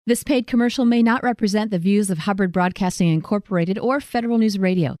This paid commercial may not represent the views of Hubbard Broadcasting Incorporated or Federal News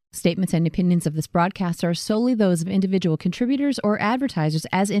Radio. Statements and opinions of this broadcast are solely those of individual contributors or advertisers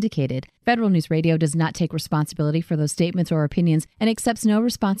as indicated. Federal News Radio does not take responsibility for those statements or opinions and accepts no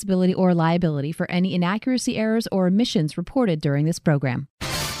responsibility or liability for any inaccuracy, errors, or omissions reported during this program.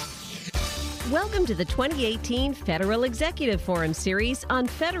 Welcome to the 2018 Federal Executive Forum Series on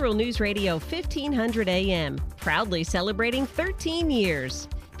Federal News Radio 1500 AM, proudly celebrating 13 years.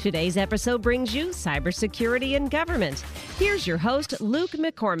 Today's episode brings you cybersecurity and government. Here's your host, Luke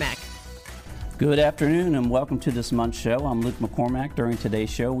McCormack. Good afternoon and welcome to this month's show. I'm Luke McCormack. During today's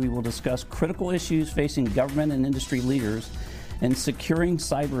show, we will discuss critical issues facing government and industry leaders in securing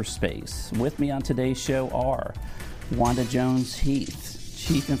cyberspace. With me on today's show are Wanda Jones-Heath,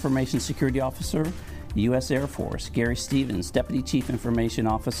 Chief Information Security Officer, U.S. Air Force; Gary Stevens, Deputy Chief Information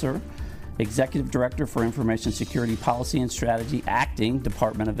Officer, Executive Director for Information Security Policy and Strategy, Acting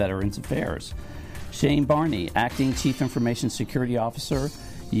Department of Veterans Affairs; Shane Barney, Acting Chief Information Security Officer,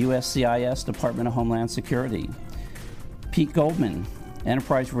 USCIS Department of Homeland Security; Pete Goldman,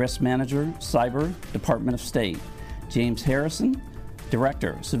 Enterprise Risk Manager, Cyber, Department of State; James Harrison,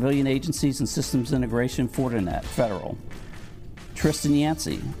 Director, Civilian Agencies and Systems Integration, Fortinet, Federal; Tristan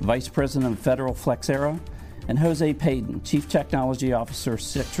Yancey, Vice President of Federal Flexera; and Jose Payton, Chief Technology Officer,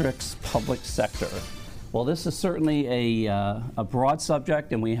 Citrix Public Sector. Well, this is certainly a broad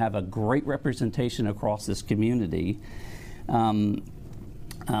subject, and we have a great representation across this community.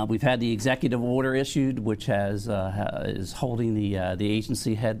 We've had the executive order issued, which is holding the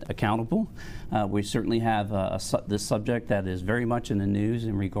agency head accountable. We certainly have this subject that is very much in the news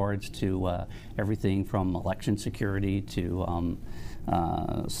in regards to everything from election security to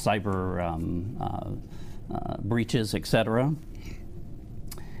cyber breaches, etc.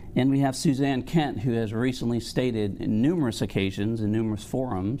 And we have Suzanne Kent, who has recently stated in numerous occasions, in numerous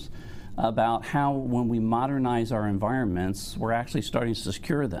forums, about how when we modernize our environments, we're actually starting to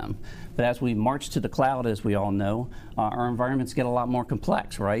secure them. But as we march to the cloud, as we all know, our environments get a lot more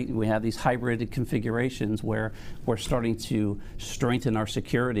complex, right? We have these hybrid configurations where we're starting to strengthen our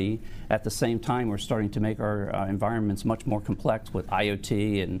security. At the same time, we're starting to make our environments much more complex with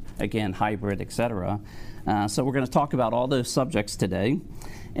IoT and, again, hybrid, etc. So we're going to talk about all those subjects today.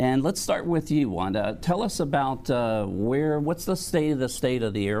 And let's start with you, Wanda. Tell us about what's the state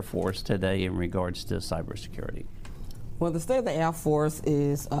of the Air Force today in regards to cybersecurity? Well, the state of the Air Force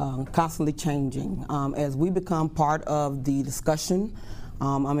is constantly changing. As we become part of the discussion,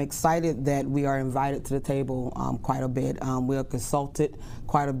 I'm excited that we are invited to the table quite a bit. We are consulted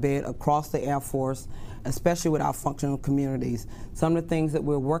quite a bit across the Air Force, especially with our functional communities. Some of the things that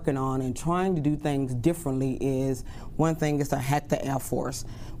we're working on and trying to do things differently is, one thing is to hack the Air Force.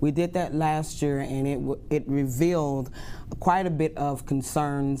 We did that last year, and it revealed quite a bit of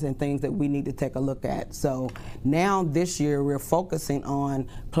concerns and things that we need to take a look at. So now this year we're focusing on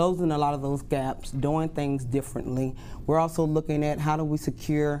closing a lot of those gaps, doing things differently. We're also looking at how do we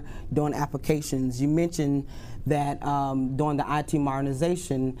secure doing applications. You mentioned that during the IT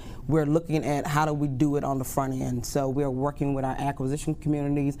modernization, we're looking at how do we do it on the front end. So we're working with our acquisition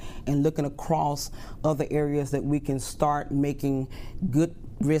communities and looking across other areas that we can start making good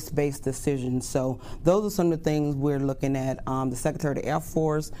risk-based decisions. So those are some of the things we're looking at. The Secretary of the Air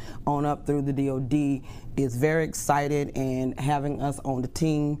Force on up through the DoD is very excited, and having us on the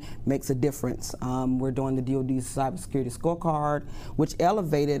team makes a difference. We're doing the DoD's Cybersecurity Scorecard, which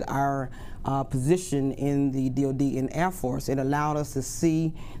elevated our position in the DoD and Air Force. It allowed us to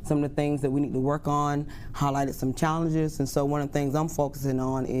see some of the things that we need to work on, highlighted some challenges, and so one of the things I'm focusing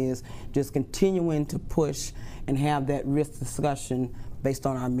on is just continuing to push and have that risk discussion based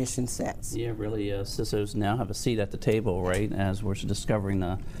on our mission sets. Yeah, really, CISOs now have a seat at the table, right, as we're discovering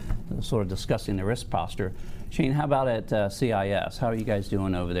discussing the risk posture. Shane, how about at CIS? How are you guys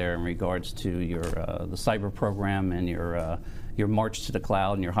doing over there in regards to your the cyber program and your march to the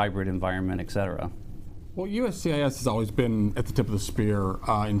cloud and your hybrid environment, et cetera? Well, USCIS has always been at the tip of the spear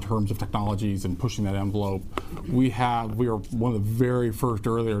in terms of technologies and pushing that envelope. We are one of the very first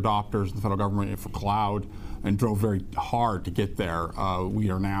early adopters in the federal government for cloud, and drove very hard to get there. We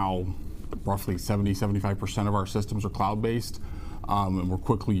are now roughly 70-75% of our systems are cloud-based, and we're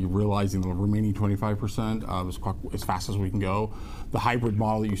quickly realizing the remaining 25% as fast as we can go. The hybrid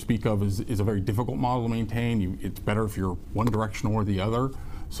model that you speak of is a very difficult model to maintain. It's better if you're one direction or the other,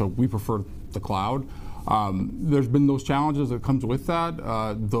 so we prefer the cloud. There's been those challenges that comes with that,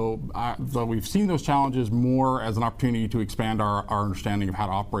 though we've seen those challenges more as an opportunity to expand our understanding of how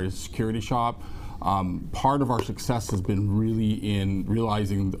to operate as a security shop. Part of our success has been really in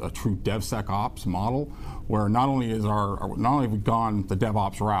realizing a true DevSecOps model, where not only have we gone the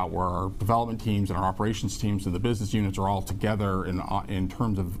DevOps route, where our development teams and our operations teams and the business units are all together in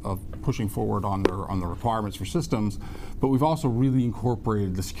terms of pushing forward on the requirements for systems, but we've also really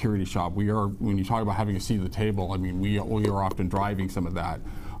incorporated the security shop. When you talk about having a seat at the table, I mean, we are often driving some of that.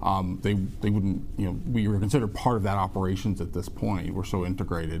 They wouldn't, we were considered part of that operations at this point. We're so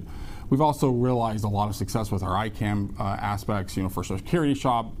integrated. We've also realized a lot of success with our ICAM aspects. For security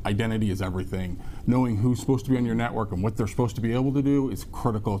shop, identity is everything. Knowing who's supposed to be on your network and what they're supposed to be able to do is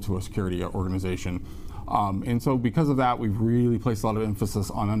critical to a security organization. And so because of that, we've really placed a lot of emphasis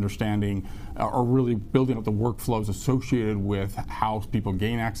on understanding or really building up the workflows associated with how people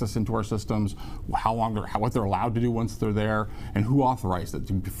gain access into our systems, what they're allowed to do once they're there, and who authorized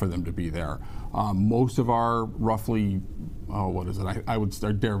it for them to be there. Most of our roughly, I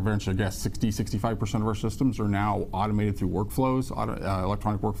would dare venture to guess 60-65% of our systems are now automated through workflows,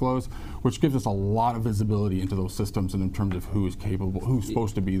 electronic workflows, which gives us a lot of visibility into those systems and in terms of who is capable, who's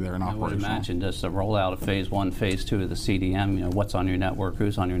supposed to be there and operational. I would imagine just the rollout of phase 1, phase 2 of the CDM, what's on your network,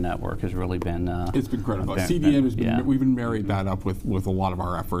 who's on your network, has really been it's been critical. CDM has been, we've been married that up with a lot of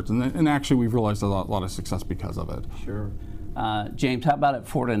our efforts, and actually we've realized a lot of success because of it. Sure. James, how about at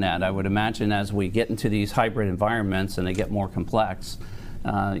Fortinet? I would imagine as we get into these hybrid environments and they get more complex,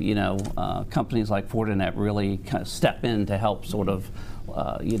 companies like Fortinet really kind of step in to help sort of,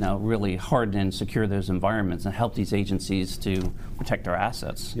 really harden and secure those environments and help these agencies to protect their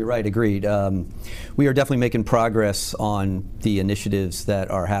assets. You're right, agreed. We are definitely making progress on the initiatives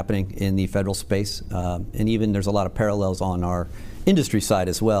that are happening in the federal space, and even there's a lot of parallels on our industry side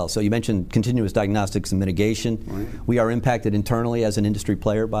as well. So you mentioned continuous diagnostics and mitigation. Right. We are impacted internally as an industry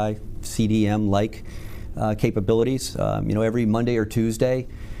player by CDM-like capabilities. Every Monday or Tuesday,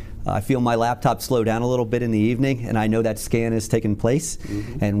 I feel my laptop slow down a little bit in the evening, and I know that scan has taken place,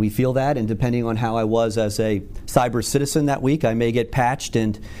 and we feel that, and depending on how I was as a cyber citizen that week, I may get patched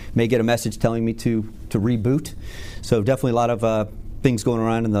and may get a message telling me to reboot. So definitely a lot of things going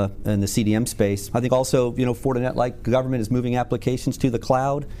around in the CDM space. I think also, Fortinet, like government, is moving applications to the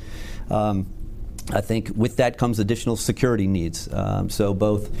cloud. I think with that comes additional security needs. So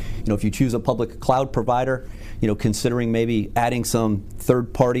both, if you choose a public cloud provider, considering maybe adding some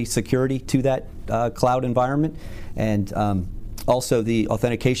third-party security to that cloud environment, and also the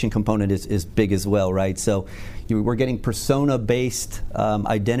authentication component is big as well, right? So we're getting persona-based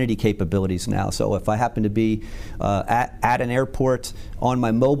identity capabilities now. So if I happen to be at an airport on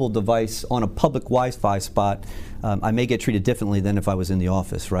my mobile device on a public Wi-Fi spot, I may get treated differently than if I was in the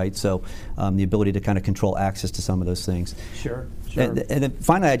office, right? So the ability to kind of control access to some of those things. Sure. And then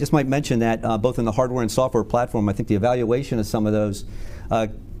finally, I just might mention that both in the hardware and software platform, I think the evaluation of some of those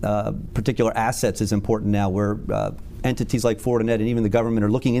particular assets is important now, where entities like Fortinet and even the government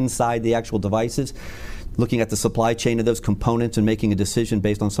are looking inside the actual devices, looking at the supply chain of those components and making a decision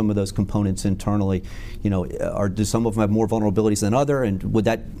based on some of those components internally. Do some of them have more vulnerabilities than other, and would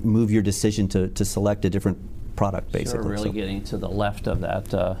that move your decision to select a different product, basically? Sure, really getting to the left of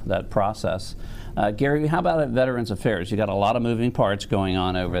that process. Gary, how about at Veterans Affairs? You got a lot of moving parts going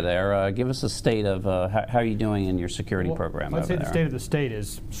on over there. Give us a state of how are you doing in your security program over there? I'd say the state of the state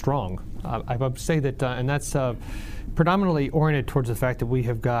is strong. I would say that, and that's predominantly oriented towards the fact that we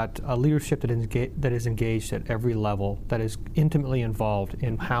have got a leadership that is engaged at every level, that is intimately involved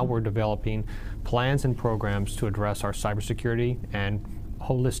in how we're developing plans and programs to address our cybersecurity and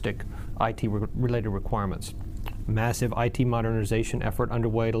holistic IT-related requirements. Massive IT modernization effort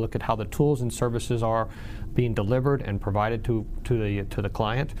underway to look at how the tools and services are being delivered and provided to the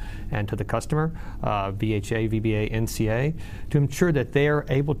client and to the customer, VHA, VBA, NCA, to ensure that they are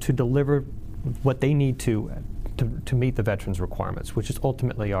able to deliver what they need to meet the veterans' requirements, which is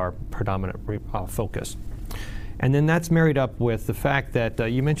ultimately our predominant focus. And then that's married up with the fact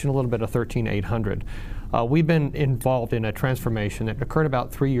that you mentioned a little bit of 13800. We've been involved in a transformation that occurred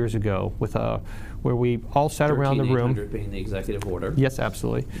about 3 years ago with where we all sat around the room. 13800 being the executive order. Yes,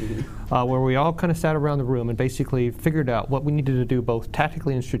 absolutely. Where we all kind of sat around the room and basically figured out what we needed to do both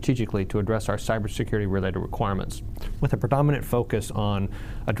tactically and strategically to address our cybersecurity related requirements, with a predominant focus on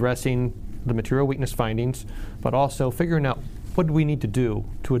addressing the material weakness findings, but also figuring out what do we need to do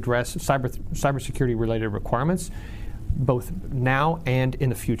to address cybersecurity related requirements, both now and in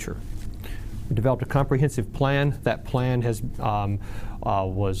the future. We developed a comprehensive plan. That plan has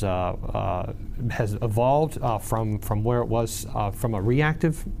evolved from where it was from a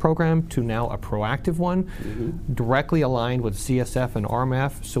reactive program to now a proactive one, directly aligned with CSF and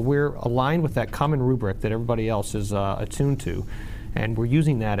RMF. So we're aligned with that common rubric that everybody else is attuned to. And we're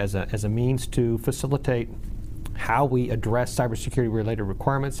using that as a means to facilitate how we address cybersecurity-related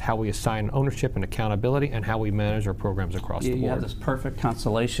requirements, how we assign ownership and accountability, and how we manage our programs across the board. You have this perfect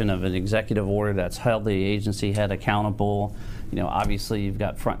constellation of an executive order that's held the agency head accountable. Obviously you've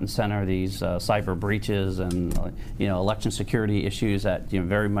got front and center these cyber breaches and election security issues that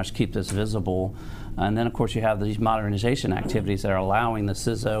very much keep this visible. And then, of course, you have these modernization activities that are allowing the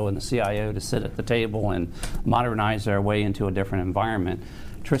CISO and the CIO to sit at the table and modernize their way into a different environment.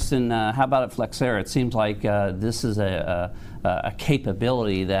 Tristan, how about at Flexera? It seems like this is a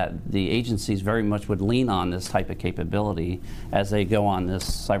capability that the agencies very much would lean on, this type of capability as they go on this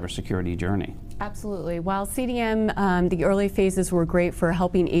cybersecurity journey. Absolutely. While CDM, the early phases were great for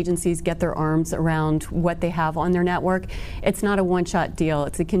helping agencies get their arms around what they have on their network, it's not a one-shot deal.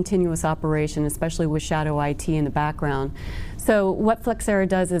 It's a continuous operation, especially with shadow IT in the background. So what Flexera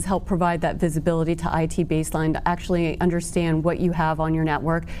does is help provide that visibility to IT baseline to actually understand what you have on your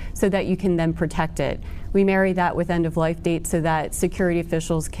network so that you can then protect it. We marry that with end-of-life dates so that security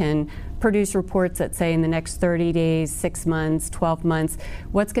officials can produce reports that say in the next 30 days, 6 months, 12 months,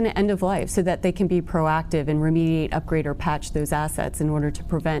 what's going to end of life so that they can be proactive and remediate, upgrade, or patch those assets in order to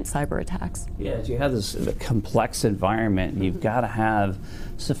prevent cyber attacks. Yeah, as you have this complex environment, you've got to have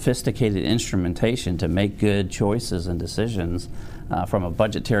sophisticated instrumentation to make good choices and decisions from a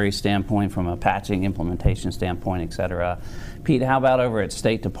budgetary standpoint, from a patching implementation standpoint, et cetera. Pete, how about over at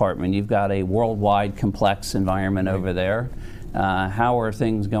State Department? You've got a worldwide complex environment over there. How are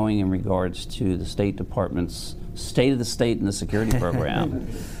things going in regards to the State Department's state of the state in the security program?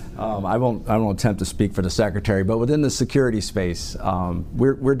 I won't attempt to speak for the Secretary, but within the security space,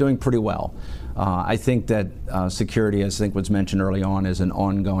 we're doing pretty well. I think that security, as I think was mentioned early on, is an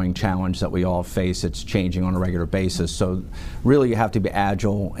ongoing challenge that we all face. It's changing on a regular basis. So really you have to be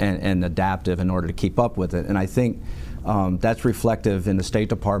agile and adaptive in order to keep up with it. And I think that's reflective in the State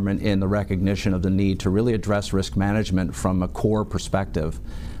Department in the recognition of the need to really address risk management from a core perspective.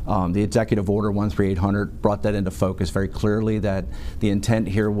 The Executive Order 13800 brought that into focus very clearly, that the intent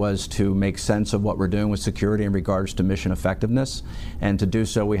here was to make sense of what we're doing with security in regards to mission effectiveness. And to do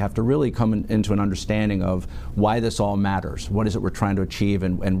so, we have to really come into an understanding of why this all matters. What is it we're trying to achieve,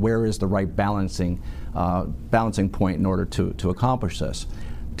 and where is the right balancing point in order to accomplish this.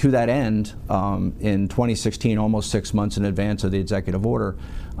 To that end, in 2016, almost 6 months in advance of the executive order,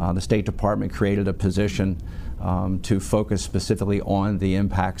 the State Department created a position to focus specifically on the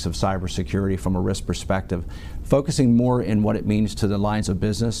impacts of cybersecurity from a risk perspective, focusing more in what it means to the lines of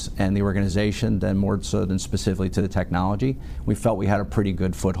business and the organization than more so than specifically to the technology. We felt we had a pretty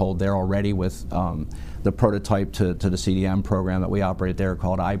good foothold there already with the prototype to the CDM program that we operate there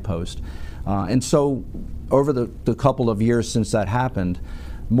called iPost. And so over the couple of years since that happened,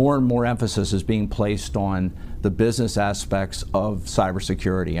 more and more emphasis is being placed on the business aspects of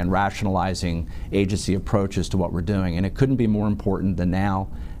cybersecurity and rationalizing agency approaches to what we're doing. And it couldn't be more important than now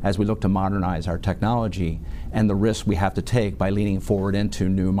as we look to modernize our technology and the risk we have to take by leaning forward into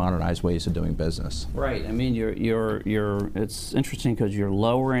new modernized ways of doing business. Right. I mean, it's interesting because you're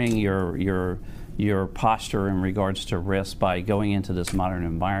lowering your posture in regards to risk by going into this modern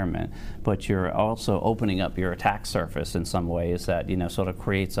environment, but you're also opening up your attack surface in some ways that sort of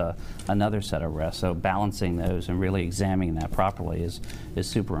creates another set of risks. So balancing those and really examining that properly is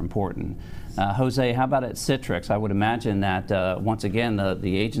super important. Jose, how about at Citrix? I would imagine that once again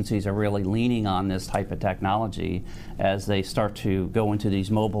the agencies are really leaning on this type of technology as they start to go into these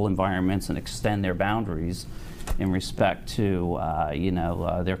mobile environments and extend their boundaries in respect to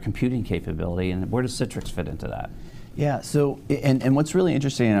their computing capability. And where does Citrix fit into that? Yeah, so, and what's really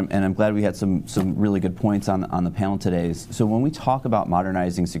interesting, and I'm glad we had some really good points on the panel today, is so when we talk about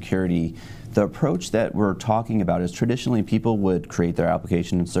modernizing security, the approach that we're talking about is traditionally people would create their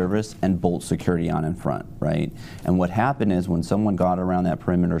application and service and bolt security on in front, right? And what happened is when someone got around that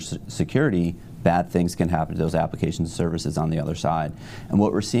perimeter security, bad things can happen to those applications and services on the other side. And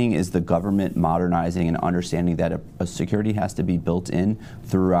what we're seeing is the government modernizing and understanding that a security has to be built in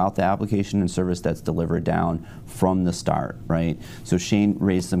throughout the application and service that's delivered down from the start, right? So Shane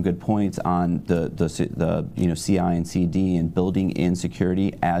raised some good points on the CI and CD and building in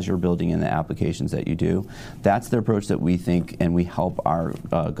security as you're building in the applications that you do. That's the approach that we think, and we help our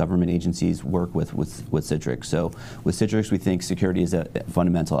government agencies work with Citrix. So with Citrix, we think security is a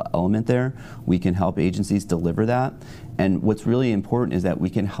fundamental element there. We can help agencies deliver that. And what's really important is that we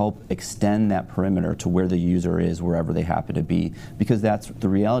can help extend that perimeter to where the user is, wherever they happen to be, because that's the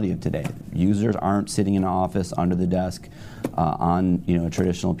reality of today. Users aren't sitting in an office under the desk on a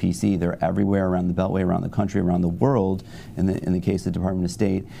traditional PC. They're everywhere around the Beltway, around the country, around the world, in the case of the Department of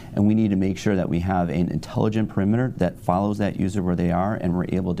State. And we need to make sure that we have an intelligent perimeter that follows that user where they are, and we're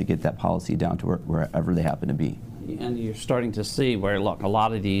able to get that policy down to wherever they happen to be. And you're starting to see where, look, a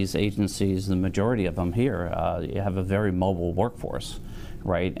lot of these agencies, the majority of them here, you have a very mobile workforce,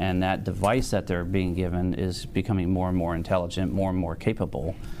 right? And that device that they're being given is becoming more and more intelligent, more and more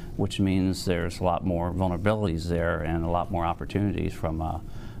capable, which means there's a lot more vulnerabilities there and a lot more opportunities from a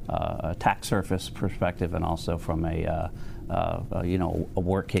attack surface perspective and also from a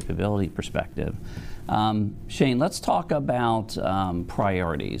work capability perspective. Shane, let's talk about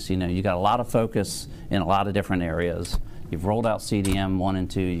priorities. You got a lot of focus in a lot of different areas. You've rolled out CDM 1 and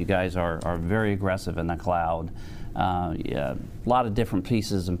 2. You guys are very aggressive in the cloud. A lot of different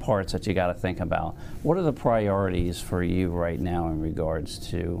pieces and parts that you got to think about. What are the priorities for you right now in regards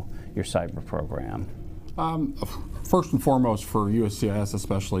to your cyber program? First and foremost, for USCIS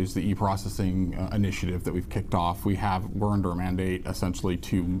especially, is the e-processing initiative that we've kicked off. We're under a mandate essentially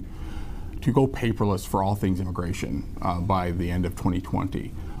to go paperless for all things immigration by the end of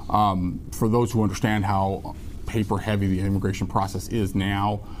 2020. For those who understand how paper-heavy the immigration process is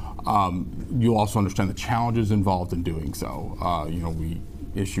now, you'll also understand the challenges involved in doing so. We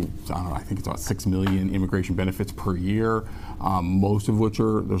issue, I think it's about 6 million immigration benefits per year, most of which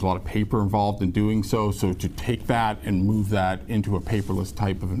there's a lot of paper involved in doing so. So to take that and move that into a paperless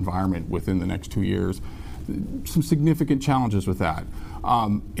type of environment within the next 2 years, some significant challenges with that.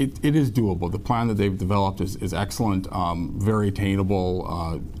 It is doable. The plan that they've developed is excellent, very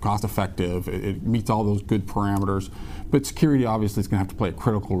attainable, cost effective. It meets all those good parameters. But security obviously is going to have to play a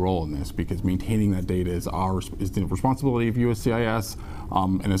critical role in this, because maintaining that data is the responsibility of USCIS,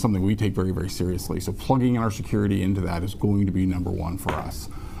 and it's something we take very, very seriously. So plugging our security into that is going to be number one for us.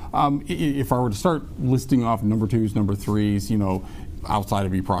 If I were to start listing off number twos, number threes, outside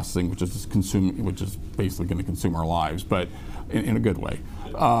of e-processing, which is basically going to consume our lives, but in a good way.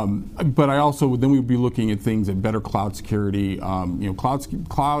 But I also, then we would be looking at things at better cloud security.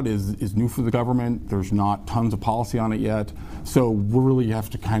 Cloud is new for the government. There's not tons of policy on it yet. So we really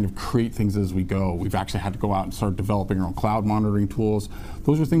have to kind of create things as we go. We've actually had to go out and start developing our own cloud monitoring tools.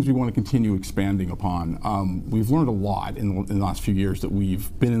 Those are things we want to continue expanding upon. We've learned a lot in the last few years that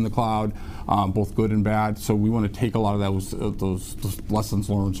we've been in the cloud, both good and bad. So we want to take a lot of those lessons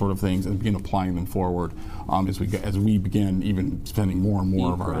learned sort of things and begin applying them forward as we begin even spending more and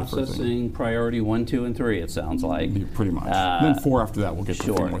more of our efforts. Processing priority 1, 2, and 3. It sounds like. Yeah, pretty much. Then 4 after that, we'll get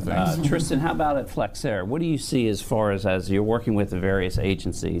to a few more things. Tristan, how about at FlexAir? What do you see as far as you're working with the various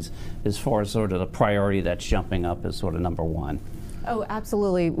agencies, as far as sort of the priority that's jumping up as sort of number one? Oh,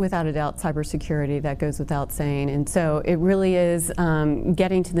 absolutely, without a doubt, cybersecurity, that goes without saying. And so it really is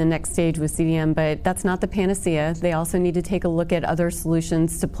getting to the next stage with CDM, but that's not the panacea. They also need to take a look at other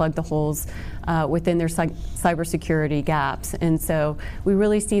solutions to plug the holes within their cybersecurity gaps. And so we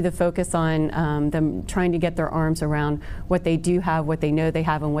really see the focus on them trying to get their arms around what they do have, what they know they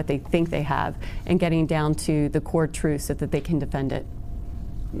have, and what they think they have, and getting down to the core truth so that they can defend it.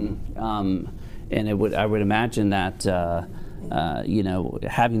 And I would imagine that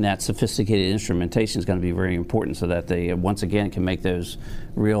having that sophisticated instrumentation is going to be very important, so that they once again can make those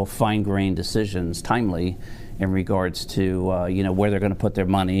real fine-grained decisions timely in regards to where they're going to put their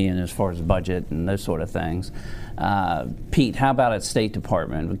money and as far as budget and those sort of things. Pete, how about at State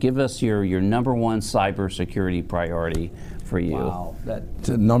Department? Give us your number one cybersecurity priority for you. Wow, that's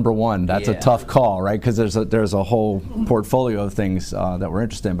number one. That's a tough call, right? Because there's a whole portfolio of things that we're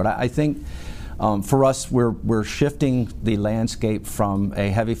interested in. But I think for us, we're shifting the landscape from a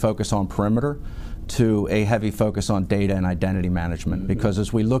heavy focus on perimeter to a heavy focus on data and identity management. Because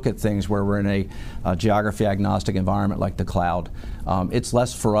as we look at things where we're in a geography agnostic environment like the cloud, it's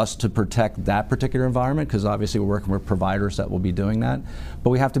less for us to protect that particular environment, because obviously we're working with providers that will be doing that. But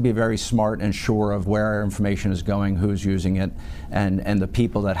we have to be very smart and sure of where our information is going, who's using it, and the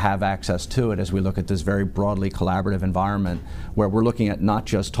people that have access to it, as we look at this very broadly collaborative environment where we're looking at not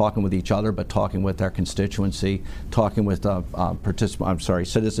just talking with each other, but talking with their constituency, talking with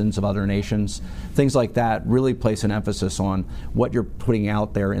citizens of other nations. Things like that really place an emphasis on what you're putting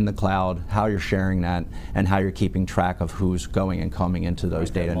out there in the cloud, how you're sharing that, and how you're keeping track of who's going and coming into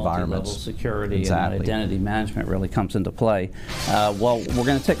those data environments. Multi-level security and identity management really comes into play. Well, we're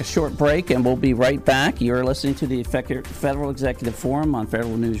going to take a short break, and we'll be right back. You're listening to the Federal Executive Forum on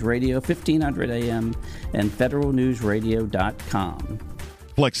Federal News Radio, 1500 AM, and federalnewsradio.com.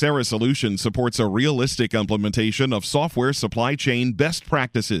 Flexera Solutions supports a realistic implementation of software supply chain best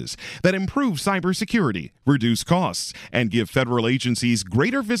practices that improve cybersecurity, reduce costs, and give federal agencies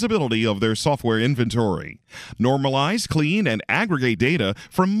greater visibility of their software inventory. Normalize, clean, and aggregate data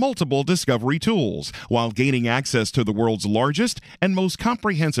from multiple discovery tools while gaining access to the world's largest and most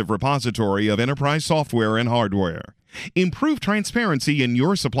comprehensive repository of enterprise software and hardware. Improve transparency in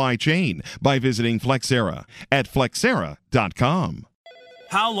your supply chain by visiting Flexera at flexera.com.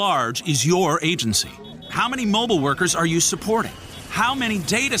 How large is your agency? How many mobile workers are you supporting? How many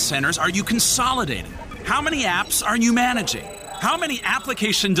data centers are you consolidating? How many apps are you managing? How many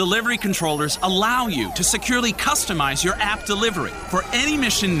application delivery controllers allow you to securely customize your app delivery for any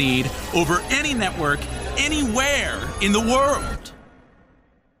mission need over any network, anywhere in the world?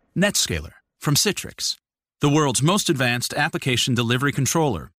 NetScaler from Citrix, the world's most advanced application delivery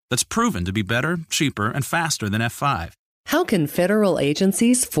controller that's proven to be better, cheaper, and faster than F5. How can federal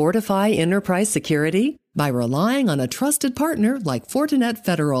agencies fortify enterprise security? By relying on a trusted partner like Fortinet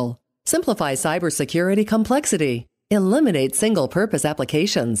Federal. Simplify cybersecurity complexity. Eliminate single-purpose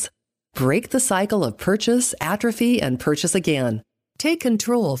applications. Break the cycle of purchase, atrophy, and purchase again. Take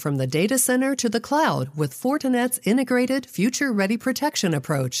control from the data center to the cloud with Fortinet's integrated, future-ready protection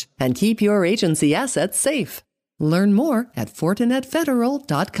approach. And keep your agency assets safe. Learn more at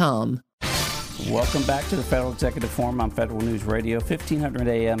FortinetFederal.com. Welcome back to the Federal Executive Forum on Federal News Radio, 1500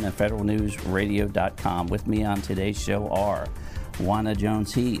 AM and federalnewsradio.com. With me on today's show are Juana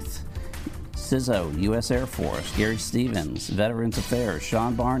Jones-Heath, CISO, U.S. Air Force, Gary Stevens, Veterans Affairs,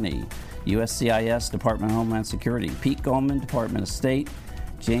 Sean Barney, USCIS, Department of Homeland Security, Pete Goldman, Department of State,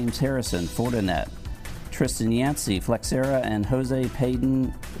 James Harrison, Fortinet, Tristan Yancey, Flexera, and Jose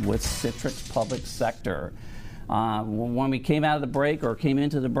Payton with Citrix Public Sector. When we came out of the break or came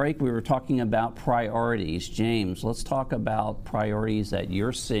into the break, we were talking about priorities. James, let's talk about priorities that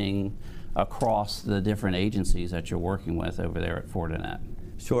you're seeing across the different agencies that you're working with over there at Fortinet.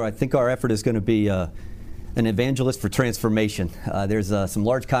 Sure. I think our effort is going to be an evangelist for transformation. There's some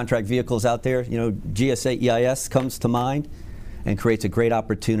large contract vehicles out there. You know, GSA EIS comes to mind and creates a great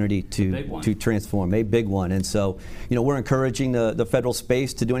opportunity to transform, a big one. And so, you know, we're encouraging the federal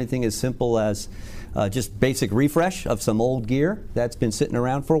space to do anything as simple as just basic refresh of some old gear that's been sitting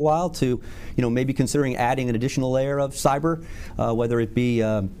around for a while to, you know, maybe considering adding an additional layer of cyber, whether it be,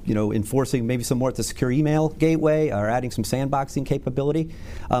 you know, enforcing maybe some more at the secure email gateway or adding some sandboxing capability,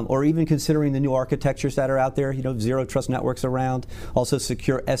 or even considering the new architectures that are out there, you know, zero trust networks around, also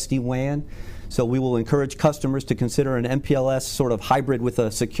secure SD-WAN. So we will encourage customers to consider an MPLS sort of hybrid with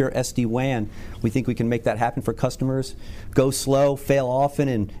a secure SD-WAN. We think we can make that happen for customers. Go slow, fail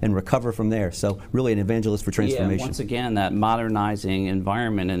often, and recover from there. So really an evangelist for transformation. Yeah, once again, that modernizing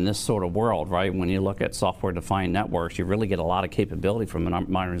environment in this sort of world, right? When you look at software-defined networks, you really get a lot of capability from a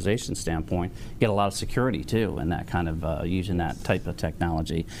modernization standpoint. You get a lot of security, too, in that kind of using that type of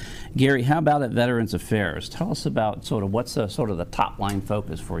technology. Gary, how about at Veterans Affairs? Tell us about sort of what's sort of the top-line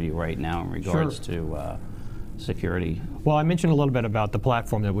focus for you right now in regards to security. Well, I mentioned a little bit about the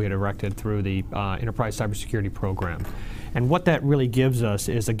platform that we had erected through the Enterprise Cybersecurity Program. And what that really gives us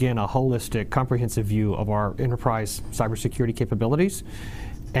is, again, a holistic, comprehensive view of our enterprise cybersecurity capabilities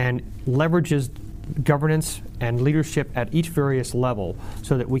and leverages governance and leadership at each various level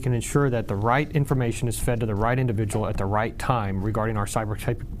so that we can ensure that the right information is fed to the right individual at the right time regarding our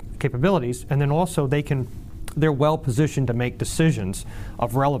cyber capabilities, and then also they're well positioned to make decisions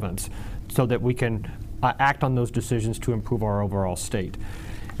of relevance so that we can act on those decisions to improve our overall state.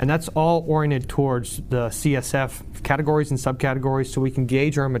 And that's all oriented towards the CSF categories and subcategories so we can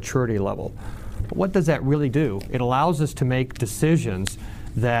gauge our maturity level. But what does that really do? It allows us to make decisions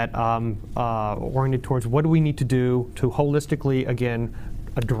that oriented towards what do we need to do to holistically, again,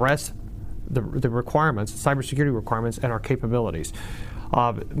 address the requirements, cybersecurity requirements, and our capabilities.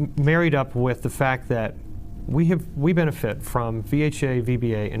 Married up with the fact that we benefit from VHA,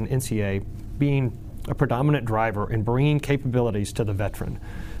 VBA, and NCA being a predominant driver in bringing capabilities to the veteran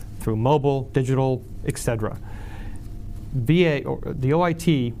through mobile, digital, etc. VA, the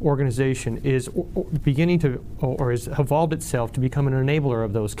OIT organization, is beginning to, or has evolved itself to become an enabler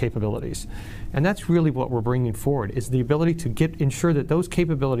of those capabilities. And that's really what we're bringing forward, is the ability to ensure that those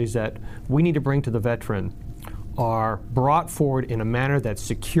capabilities that we need to bring to the veteran are brought forward in a manner that's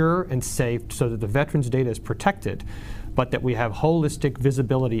secure and safe so that the veteran's data is protected, but that we have holistic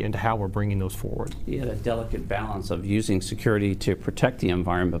visibility into how we're bringing those forward. You had a delicate balance of using security to protect the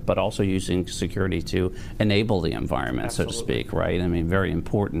environment, but also using security to enable the environment, Absolutely. So to speak, right? I mean, very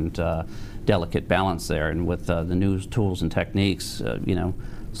important delicate balance there. And with the new tools and techniques, you know,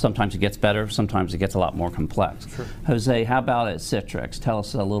 Sometimes it gets better, sometimes it gets a lot more complex. Sure. Jose, how about at Citrix? Tell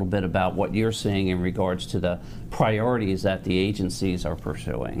us a little bit about what you're seeing in regards to the priorities that the agencies are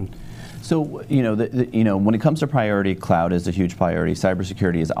pursuing. So, when it comes to priority, cloud is a huge priority.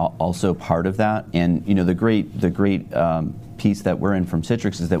 Cybersecurity is also part of that. And, the great piece that we're in from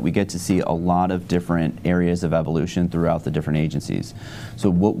Citrix is that we get to see a lot of different areas of evolution throughout the different agencies. So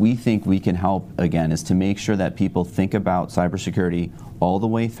what we think we can help, again, is to make sure that people think about cybersecurity all the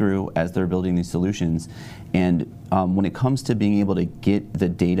way through as they're building these solutions. And when it comes to being able to get the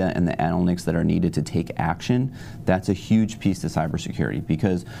data and the analytics that are needed to take action, that's a huge piece to cybersecurity,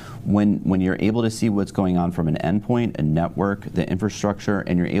 because when you're able to see what's going on from an endpoint, a network, the infrastructure,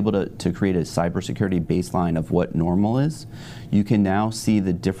 and you're able to create a cybersecurity baseline of what normal is, you can now see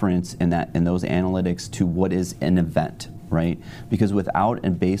the difference in those analytics to what is an event, right? Because without a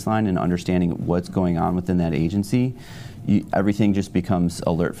baseline and understanding what's going on within that agency, everything just becomes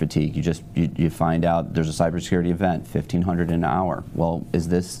alert fatigue. You find out there's a cybersecurity event, 1,500 in an hour. Well, is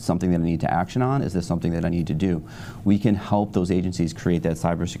this something that I need to action on? Is this something that I need to do? We can help those agencies create that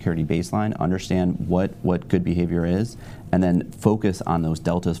cybersecurity baseline, understand what good behavior is, and then focus on those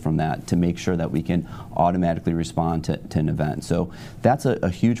deltas from that to make sure that we can automatically respond to an event. So that's a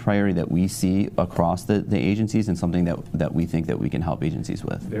huge priority that we see across the agencies, and something that we think that we can help agencies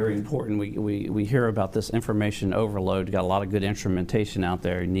with. Very important. We hear about this information overload. You've got a lot of good instrumentation out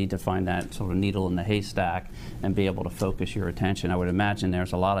there. You need to find that sort of needle in the haystack and be able to focus your attention. I would imagine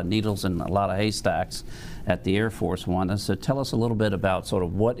there's a lot of needles and a lot of haystacks at the Air Force One. So tell us a little bit about sort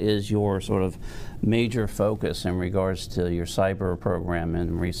of what is your sort of major focus in regards to your cyber program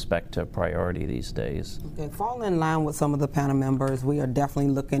in respect to priority these days. Okay, falling in line with some of the panel members, we are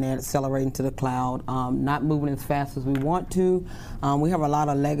definitely looking at accelerating to the cloud, not moving as fast as we want to. We have a lot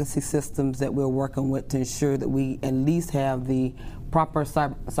of legacy systems that we're working with to ensure that we at least have the proper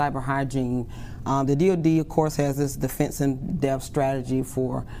cyber hygiene. The DoD, of course, has this defense in depth strategy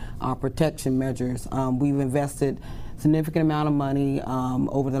for protection measures. We've invested significant amount of money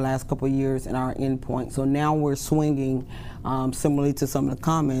over the last couple of years in our endpoint. So now we're swinging, similarly to some of the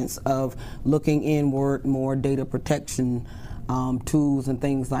comments, of looking inward, more data protection tools and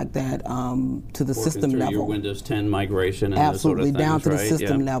things like that to the system level. Your Windows 10 migration and absolutely, those sort of down things, to the right?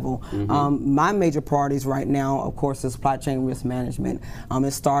 system level. My major priorities right now, of course, is supply chain risk management.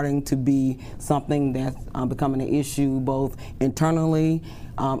 It's starting to be something that's becoming an issue both internally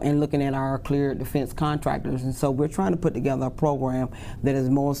and looking at our cleared defense contractors. And so we're trying to put together a program that is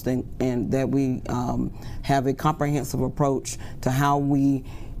and that we have a comprehensive approach to how we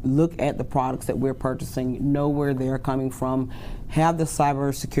look at the products that we're purchasing, know where they're coming from, have the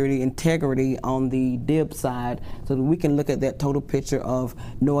cybersecurity integrity on the DIB side so that we can look at that total picture of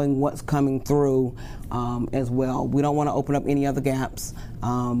knowing what's coming through as well. We don't want to open up any other gaps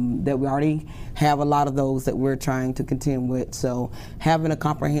that we already have a lot of those that we're trying to contend with. So having a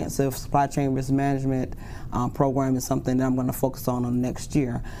comprehensive supply chain risk management program is something that I'm going to focus on next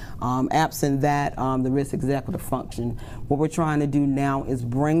year. Absent that, the risk executive function, what we're trying to do now is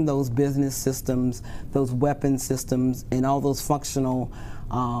bring those business systems, those weapon systems, and all those functional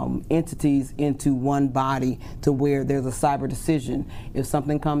entities into one body to where there's a cyber decision. If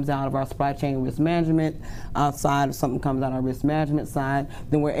something comes out of our supply chain risk management side, if something comes out of our risk management side,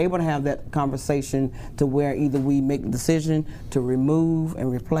 then we're able to have that conversation to where either we make a decision to remove and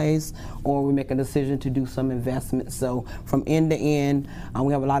replace, or we make a decision to do some investment. So from end to end,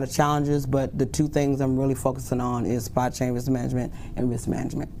 we have a lot of challenges, but the two things I'm really focusing on is supply chain risk management and risk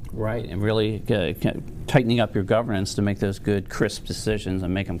management. Right, and really tightening up your governance to make those good, crisp decisions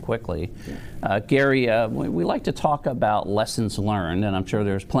and make them quickly. Gary, we like to talk about lessons learned, and I'm sure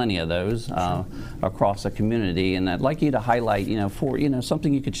there's plenty of those across the community. And I'd like you to highlight,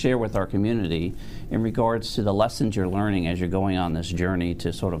 something you could share with our community in regards to the lessons you're learning as you're going on this journey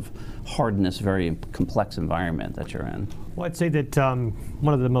to sort of harden this very complex environment that you're in. Well, I'd say that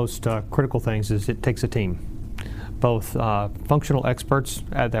one of the most critical things is it takes a team. Both functional experts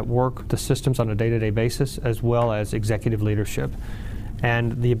that work the systems on a day-to-day basis, as well as executive leadership.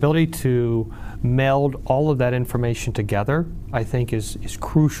 And the ability to meld all of that information together, I think, is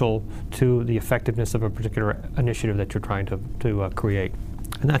crucial to the effectiveness of a particular initiative that you're trying to create.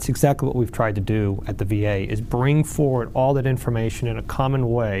 And that's exactly what we've tried to do at the VA, is bring forward all that information in a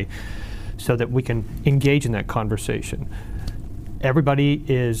common way so that we can engage in that conversation. Everybody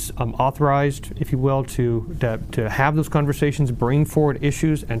is authorized, if you will, to have those conversations, bring forward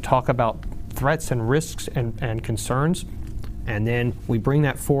issues, and talk about threats and risks and concerns. And then we bring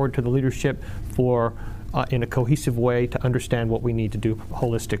that forward to the leadership for in a cohesive way to understand what we need to do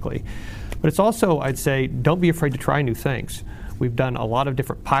holistically. But it's also, I'd say, don't be afraid to try new things. We've done a lot of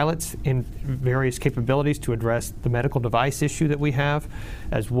different pilots in various capabilities to address the medical device issue that we have,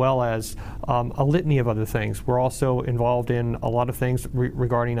 as well as a litany of other things. We're also involved in a lot of things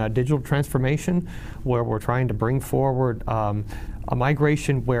regarding digital transformation, where we're trying to bring forward a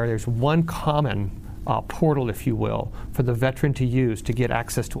migration where there's one common portal, if you will, for the veteran to use to get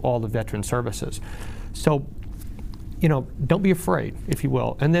access to all the veteran services. So, don't be afraid, if you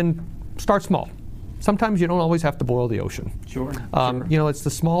will, and then start small. Sometimes you don't always have to boil the ocean. Sure. It's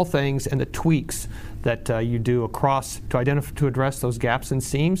the small things and the tweaks that you do across to address those gaps and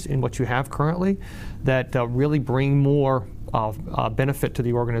seams in what you have currently that really bring more benefit to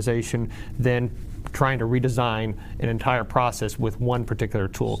the organization than trying to redesign an entire process with one particular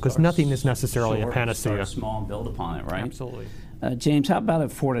tool, because nothing is necessarily a panacea. Start small and build upon it, right? Absolutely. James, how about at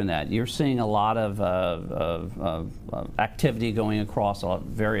Fortinet? You're seeing a lot of activity going across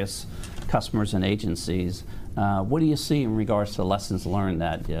various customers and agencies. What do you see in regards to lessons learned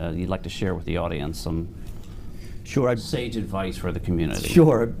that you'd like to share with the audience? Some sage advice for the community.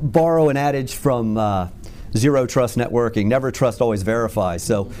 Sure. Borrow an adage from Zero Trust Networking: never trust, always verify.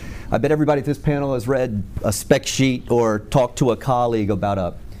 So I bet everybody at this panel has read a spec sheet or talked to a colleague about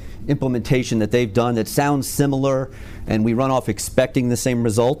a implementation that they've done that sounds similar, and we run off expecting the same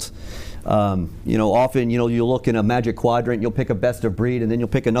result. Often, you'll look in a magic quadrant, you'll pick a best of breed, and then you'll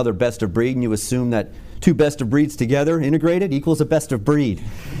pick another best of breed, and you assume that two best of breeds together, integrated, equals a best of breed.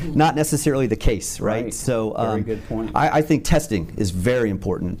 Not necessarily the case, right? So, very good point. I think testing is very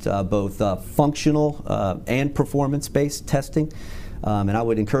important, both functional and performance-based testing. And I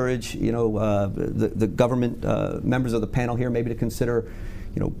would encourage, the government members of the panel here maybe to consider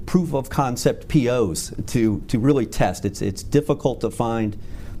proof of concept POs to really test. It's difficult to find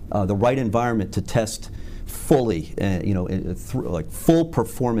the right environment to test fully, like full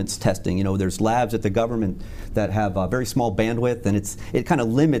performance testing. There's labs at the government that have very small bandwidth, and it kind of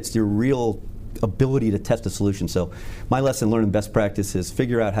limits your real ability to test a solution. So my lesson learned in best practice is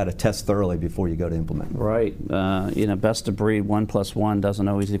figure out how to test thoroughly before you go to implement. Right. Best of breed, 1 + 1 doesn't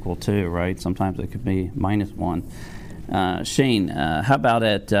always equal 2, right? Sometimes it could be -1. Shane, how about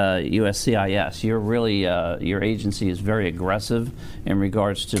at USCIS? You're really, your agency is very aggressive in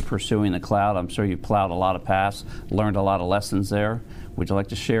regards to pursuing the cloud. I'm sure you plowed a lot of paths, learned a lot of lessons there. Would you like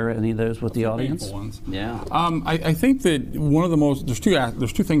to share any of those with the audience? Painful ones. Yeah. I think that one of the most, there's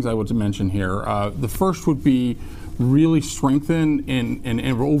two things I would mention here. The first would be really strengthen and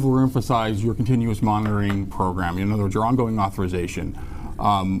overemphasize your continuous monitoring program. In other words, your ongoing authorization.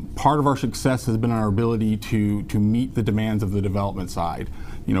 Part of our success has been our ability to meet the demands of the development side.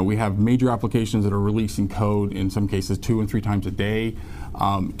 We have major applications that are releasing code, in some cases 2 and 3 times a day.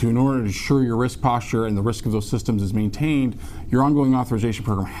 In order to ensure your risk posture and the risk of those systems is maintained, your ongoing authorization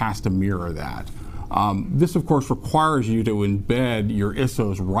program has to mirror that. This, of course, requires you to embed your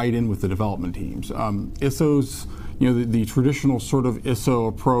ISOs right in with the development teams. ISOs, the traditional sort of ISO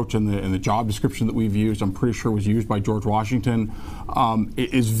approach and the job description that we've used, I'm pretty sure was used by George Washington,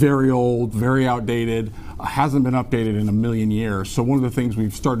 is very old, very outdated, hasn't been updated in a million years. So one of the things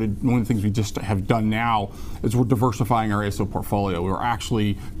we just have done now is we're diversifying our ISO portfolio. We're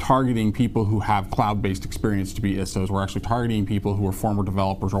actually targeting people who have cloud-based experience to be ISOs. We're actually targeting people who are former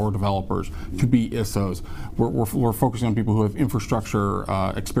developers or developers to be ISOs. We're focusing on people who have infrastructure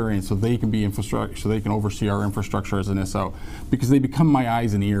experience, so they can be infrastructure, so they can oversee our infrastructure as an ISO, because they become my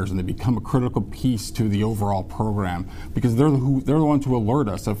eyes and ears, and they become a critical piece to the overall program, because they're the ones who alert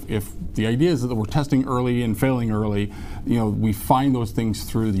us. If the idea is that we're testing early and failing early, we find those things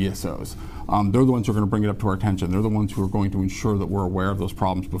through the ISOs. They're the ones who are going to bring it up to our attention. They're the ones who are going to ensure that we're aware of those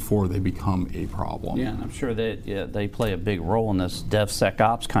problems before they become a problem. Yeah, and I'm sure that they play a big role in this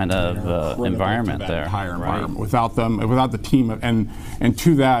DevSecOps kind of environment there. Entire environment. Without them, without the team, and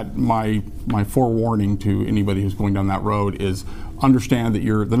to that, my forewarning to anybody who's going down that road is understand that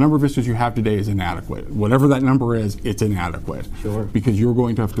the number of ISOs you have today is inadequate. Whatever that number is, it's inadequate. Sure. Because you're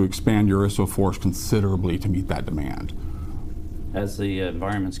going to have to expand your ISO force considerably to meet that demand. As the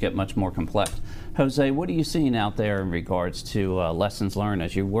environments get much more complex. Jose, what are you seeing out there in regards to lessons learned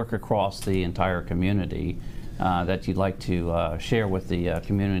as you work across the entire community that you'd like to share with the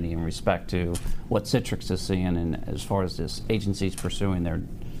community in respect to what Citrix is seeing and as far as this agencies pursuing their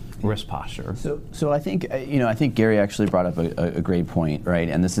risk posture? So I think Gary actually brought up a great point, right?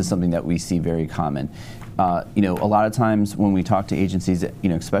 And this is something that we see very common. A lot of times when we talk to agencies,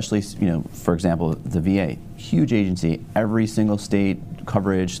 especially, for example, the VA, huge agency, every single state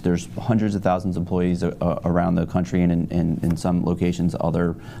coverage, there's hundreds of thousands of employees around the country and in some locations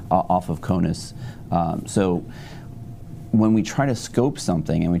off of CONUS. So when we try to scope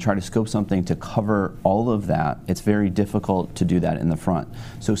something and we try to scope something to cover all of that, it's very difficult to do that in the front.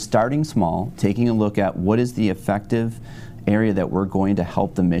 So starting small, taking a look at what is the effective area that we're going to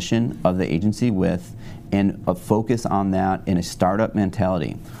help the mission of the agency with, and a focus on that in a startup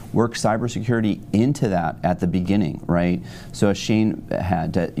mentality. Work cybersecurity into that at the beginning, right? So as Shane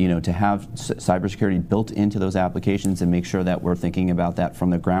had, to have cybersecurity built into those applications and make sure that we're thinking about that from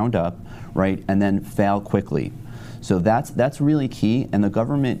the ground up, right? And then fail quickly. So that's really key, and the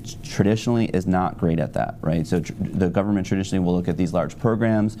government traditionally is not great at that, right? So the government traditionally will look at these large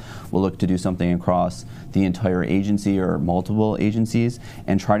programs, will look to do something across the entire agency or multiple agencies,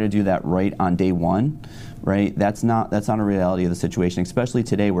 and try to do that right on day one, right? That's not a reality of the situation, especially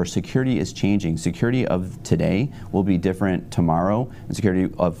today where security is changing. Security of today will be different tomorrow, and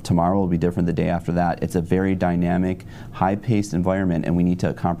security of tomorrow will be different the day after that. It's a very dynamic, high-paced environment, and we need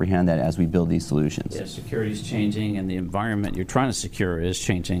to comprehend that as we build these solutions. Yeah, security is changing, and the environment you're trying to secure is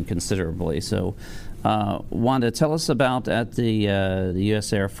changing considerably. So, Wanda, tell us about at the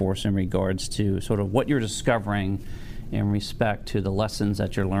U.S. Air Force in regards to sort of what you're discovering in respect to the lessons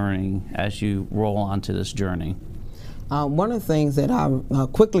that you're learning as you roll onto this journey. One of the things that I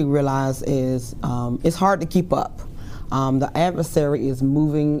quickly realized is it's hard to keep up. The adversary is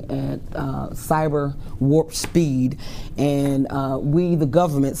moving at cyber warp speed, and we, the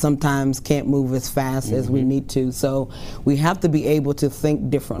government, sometimes can't move as fast as we need to. So we have to be able to think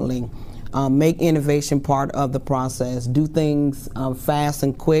differently. Make innovation part of the process. Do things fast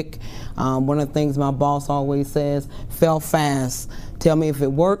and quick. One of the things my boss always says, fail fast. Tell me if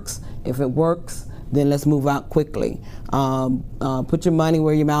it works. If it works, then let's move out quickly. Put your money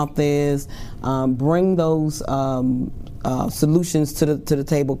where your mouth is. Bring those solutions to the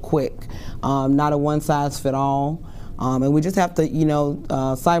table quick. Not a one-size-fit-all. And we just have to,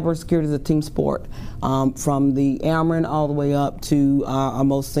 cybersecurity is a team sport, from the airmen all the way up to our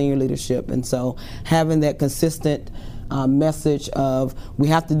most senior leadership. And so having that consistent message of we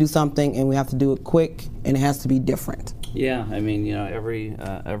have to do something and we have to do it quick and it has to be different. Yeah, I mean, every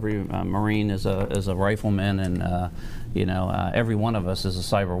Marine is a rifleman, and every one of us is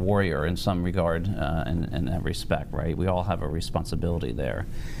a cyber warrior in some regard, in that respect, right? We all have a responsibility there.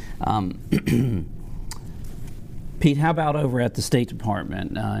 Pete, how about over at the State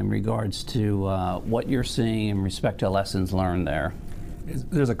Department in regards to what you're seeing in respect to lessons learned there?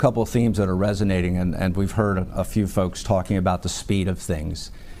 There's a couple of themes that are resonating, and we've heard a few folks talking about the speed of things.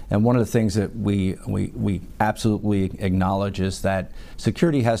 And one of the things that we absolutely acknowledge is that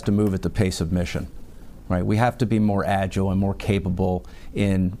security has to move at the pace of mission. Right? We have to be more agile and more capable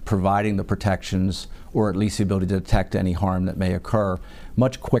in providing the protections, or at least the ability to detect any harm that may occur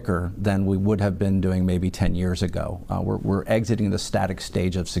much quicker than we would have been doing maybe 10 years ago. We're exiting the static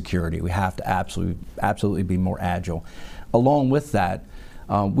stage of security. We have to absolutely be more agile. Along with that,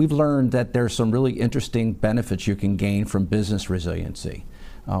 we've learned that there's some really interesting benefits you can gain from business resiliency.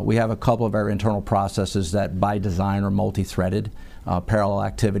 We have a couple of our internal processes that by design are multi-threaded. Parallel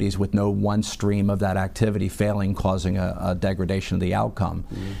activities with no one stream of that activity failing, causing a degradation of the outcome.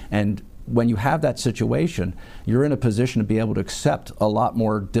 And when you have that situation, you're in a position to be able to accept a lot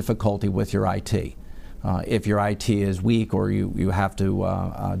more difficulty with your IT. If your IT is weak, or you have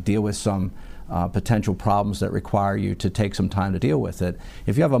to deal with some potential problems that require you to take some time to deal with it.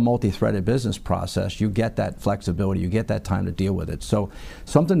 If you have a multi-threaded business process, you get that flexibility, you get that time to deal with it. So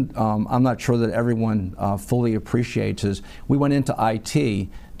something I'm not sure that everyone fully appreciates is we went into IT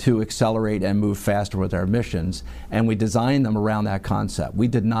to accelerate and move faster with our missions, and we designed them around that concept. We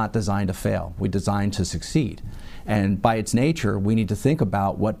did not design to fail, we designed to succeed. And by its nature, we need to think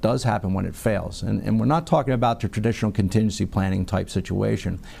about what does happen when it fails. And we're not talking about the traditional contingency planning type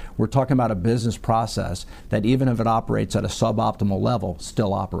situation. We're talking about a business process that even if it operates at a suboptimal level,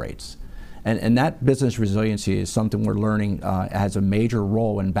 still operates. And that business resiliency is something we're learning has a major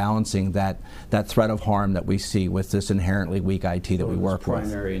role in balancing that threat of harm that we see with this inherently weak IT that we work with.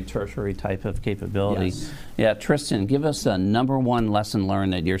 Primary and tertiary type of capability. Yes. Yeah, Tristan, give us a number one lesson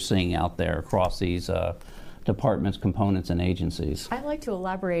learned that you're seeing out there across these departments, components, and agencies. I'd like to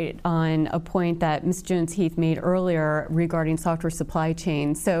elaborate on a point that Ms. Jones-Heath made earlier regarding software supply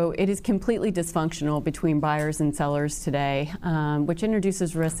chain. So it is completely dysfunctional between buyers and sellers today, which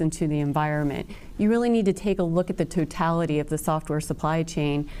introduces risks into the environment. You really need to take a look at the totality of the software supply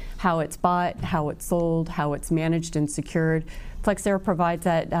chain, how it's bought, how it's sold, how it's managed and secured. Flexera provides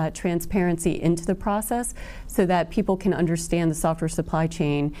that transparency into the process so that people can understand the software supply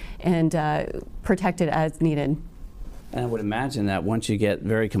chain and protect it as needed. And I would imagine that once you get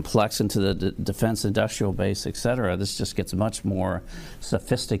very complex into the defense industrial base, et cetera, this just gets much more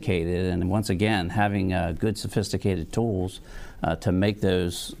sophisticated. And once again, having good sophisticated tools to make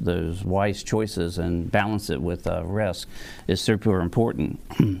those wise choices and balance it with risk is super important.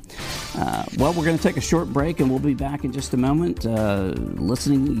 Well, we're going to take a short break, and we'll be back in just a moment. You're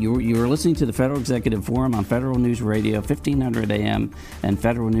listening to the Federal Executive Forum on Federal News Radio, 1500 AM, and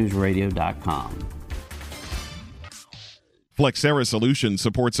federalnewsradio.com. Flexera Solutions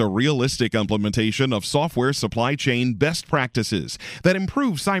supports a realistic implementation of software supply chain best practices that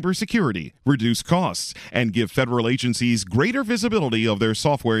improve cybersecurity, reduce costs, and give federal agencies greater visibility of their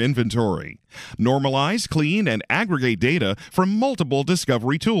software inventory. Normalize, clean, and aggregate data from multiple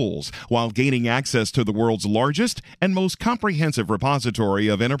discovery tools while gaining access to the world's largest and most comprehensive repository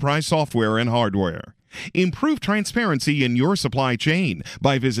of enterprise software and hardware. Improve transparency in your supply chain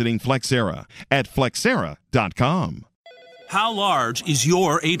by visiting Flexera at flexera.com. How large is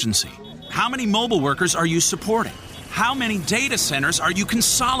your agency? How many mobile workers are you supporting? How many data centers are you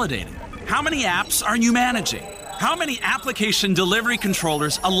consolidating? How many apps are you managing? How many application delivery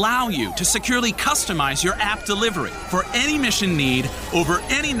controllers allow you to securely customize your app delivery for any mission need over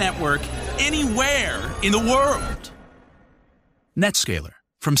any network, anywhere in the world? NetScaler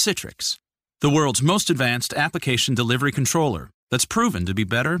from Citrix, the world's most advanced application delivery controller that's proven to be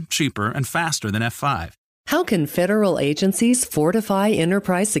better, cheaper, and faster than F5. How can federal agencies fortify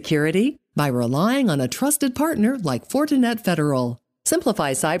enterprise security? By relying on a trusted partner like Fortinet Federal.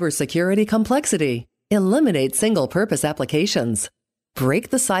 Simplify cybersecurity complexity. Eliminate single-purpose applications.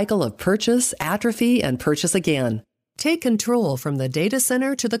 Break the cycle of purchase, atrophy, and purchase again. Take control from the data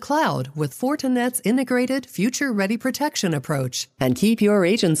center to the cloud with Fortinet's integrated, future-ready protection approach. And keep your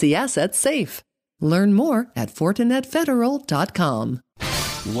agency assets safe. Learn more at FortinetFederal.com.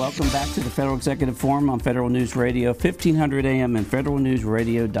 Welcome back to the Federal Executive Forum on Federal News Radio, 1500 AM and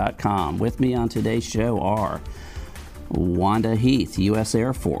federalnewsradio.com. With me on today's show are Wanda Heath, U.S.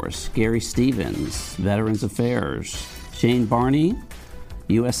 Air Force, Gary Stevens, Veterans Affairs, Shane Barney,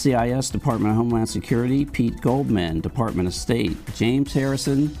 USCIS, Department of Homeland Security, Pete Goldman, Department of State, James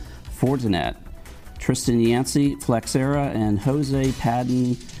Harrison, Fortinet, Tristan Yancey, Flexera, and Jose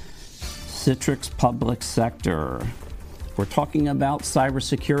Padden, Citrix Public Sector. We're talking about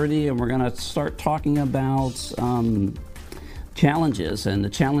cybersecurity, and we're going to start talking about challenges and the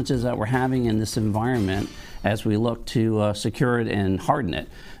challenges that we're having in this environment as we look to secure it and harden it.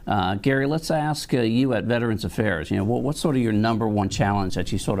 Gary, let's ask you at Veterans Affairs, what's sort of your number one challenge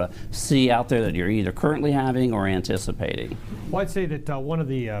that you sort of see out there that you're either currently having or anticipating? Well, I'd say that one of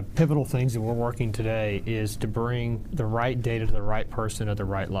the pivotal things that we're working today is to bring the right data to the right person at the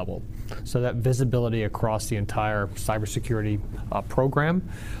right level. So that visibility across the entire cybersecurity program.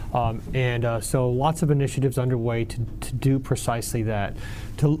 So lots of initiatives underway to do precisely that.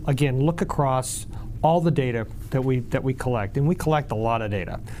 To, again, look across all the data that we collect, and we collect a lot of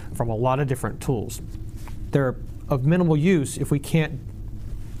data from a lot of different tools. They're of minimal use if we can't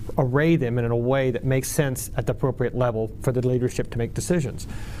array them in a way that makes sense at the appropriate level for the leadership to make decisions.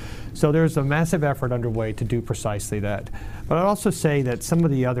 So there's a massive effort underway to do precisely that. But I'd also say that some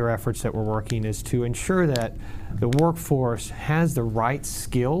of the other efforts that we're working is to ensure that the workforce has the right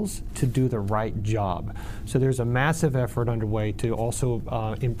skills to do the right job. So there's a massive effort underway to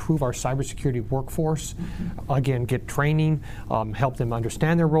also improve our cybersecurity workforce, again, get training, help them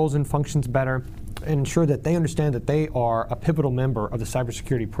understand their roles and functions better, and ensure that they understand that they are a pivotal member of the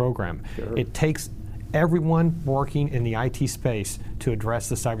cybersecurity program. Sure. It takes everyone working in the IT space to address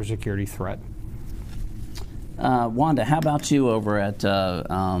the cybersecurity threat. Wanda, how about you over at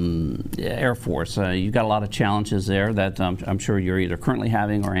Air Force? You've got a lot of challenges there that I'm sure you're either currently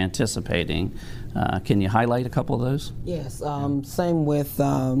having or anticipating. Can you highlight a couple of those? Yes, same with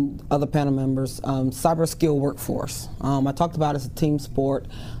other panel members. Cyber skill workforce. I talked about it as a team sport,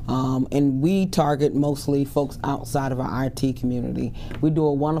 and we target mostly folks outside of our IT community. We do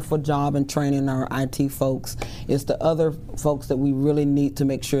a wonderful job in training our IT folks. It's the other folks that we really need to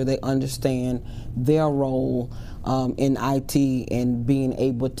make sure they understand their role in IT and being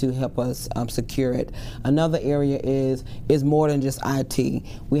able to help us secure it. Another area is more than just IT.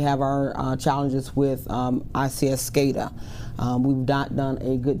 We have our challenges with ICS SCADA. We've not done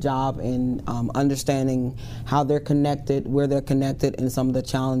a good job in understanding how they're connected, where they're connected, and some of the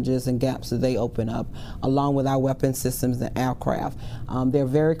challenges and gaps that they open up, along with our weapon systems and aircraft. They're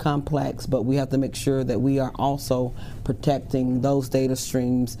very complex, but we have to make sure that we are also protecting those data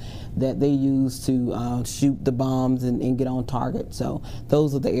streams that they use to shoot the bomb comms and get on target. So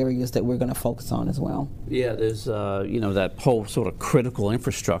those are the areas that we're going to focus on as well. Yeah, there's that whole sort of critical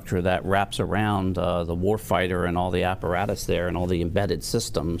infrastructure that wraps around the warfighter and all the apparatus there and all the embedded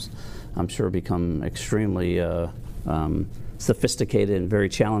systems. I'm sure become extremely sophisticated and very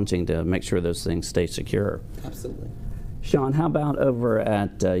challenging to make sure those things stay secure. Absolutely. Sean, how about over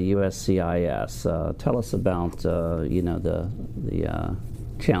at USCIS? Tell us about the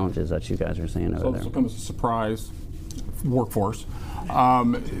challenges that you guys are seeing over there. So this comes as a surprise, workforce.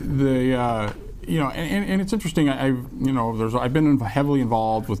 And it's interesting. I've been heavily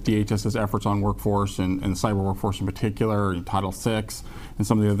involved with DHS's efforts on workforce and cyber workforce in particular, in Title VI, and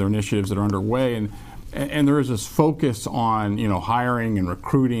some of the other initiatives that are underway. And there is this focus on hiring and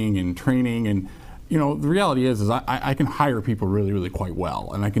recruiting and training. And the reality is I can hire people really, really quite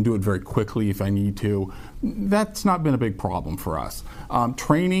well, and I can do it very quickly if I need to. That's not been a big problem for us.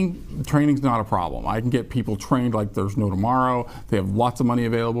 Training's not a problem. I can get people trained like there's no tomorrow. They have lots of money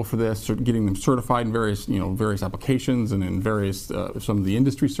available for this. Getting them certified in various applications and in various some of the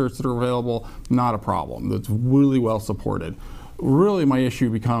industry certs that are available, not a problem. That's really well supported. Really, my issue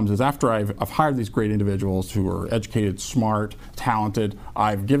becomes is after I've hired these great individuals who are educated, smart, talented,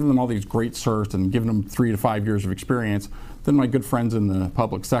 I've given them all these great certs and given them 3 to 5 years of experience, then my good friends in the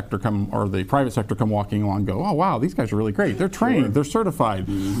public sector or the private sector come walking along and go, oh wow, these guys are really great. They're trained, they're certified.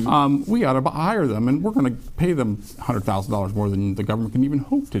 Mm-hmm. We ought to hire them, and we're going to pay them $100,000 more than the government can even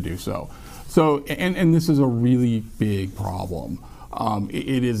hope to do so. And this is a really big problem.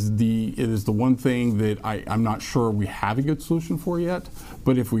 It is the one thing that I'm not sure we have a good solution for yet,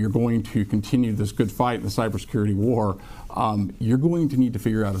 but if we are going to continue this good fight in the cybersecurity war, you're going to need to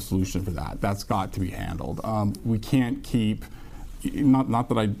figure out a solution for that. That's got to be handled. We can't keep, not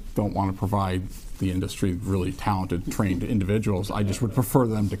that I don't want to provide the industry really talented, trained individuals. I just would prefer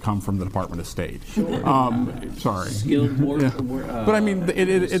them to come from the Department of State. Sorry. Skilled work, but I mean, it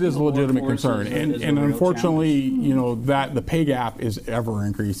is a legitimate concern, and unfortunately, that the pay gap is ever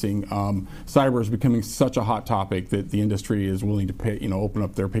increasing. Cyber is becoming such a hot topic that the industry is willing to pay, open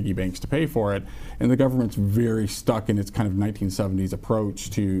up their piggy banks to pay for it, and the government's very stuck in its kind of 1970s approach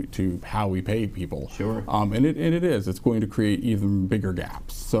to how we pay people. Sure. And it's going to create even bigger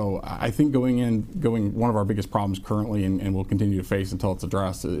gaps. So I think one of our biggest problems currently, and we'll continue to face until it's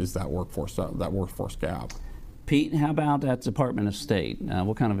addressed, is that workforce gap. Pete, how about at Department of State?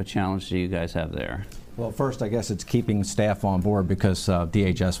 What kind of a challenge do you guys have there? Well, first, I guess it's keeping staff on board because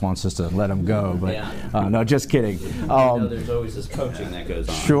DHS wants us to let them go. But no, just kidding. There's always this coaching that goes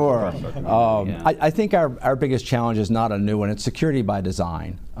on. Sure. I think our biggest challenge is not a new one. It's security by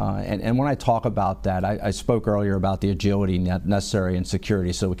design. And when I talk about that, I spoke earlier about the agility necessary in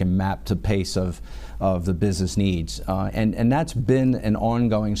security so we can map to pace of the business needs. And that's been an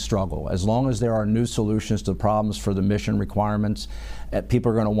ongoing struggle. As long as there are new solutions to problems for the mission requirements,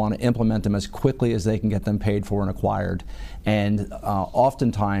 people are going to want to implement them as quickly as they can get them paid for and acquired. And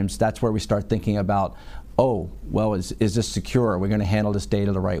oftentimes, that's where we start thinking about, oh, well, is this secure? Are we going to handle this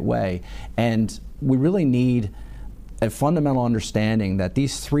data the right way? And we really need a fundamental understanding that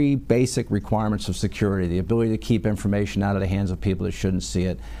these 3 basic requirements of security, the ability to keep information out of the hands of people that shouldn't see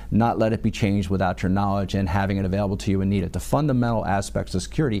it, not let it be changed without your knowledge, and having it available to you when needed. The fundamental aspects of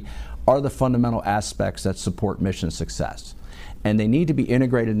security are the fundamental aspects that support mission success. And they need to be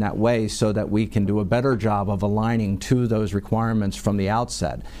integrated in that way so that we can do a better job of aligning to those requirements from the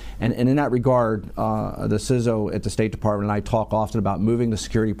outset. And in that regard, the CISO at the State Department and I talk often about moving the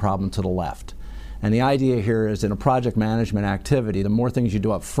security problem to the left. And the idea here is in a project management activity, the more things you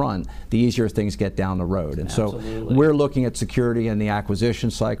do up front, the easier things get down the road. And Absolutely. So we're looking at security in the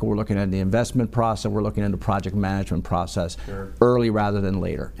acquisition cycle, we're looking at the investment process, we're looking at the project management process early rather than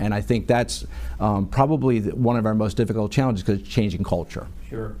later. And I think that's probably one of our most difficult challenges because it's changing culture.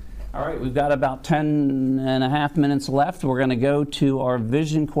 Sure. All right, we've got about 10.5 minutes left. We're going to go to our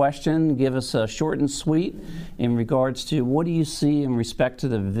vision question. Give us a short and sweet in regards to what do you see in respect to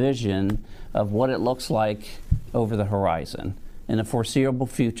the vision of what it looks like over the horizon in the foreseeable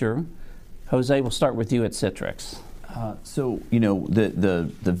future. Jose, we'll start with you at Citrix.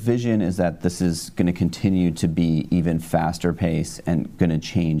 The vision is that this is going to continue to be even faster pace and going to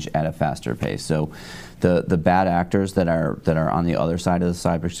change at a faster pace. So the bad actors that are on the other side of the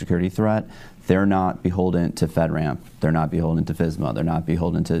cybersecurity threat, they're not beholden to FedRAMP, they're not beholden to FISMA, they're not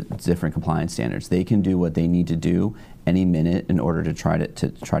beholden to different compliance standards. They can do what they need to do any minute in order to try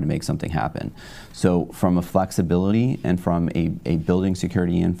to make something happen. So from a flexibility and from a building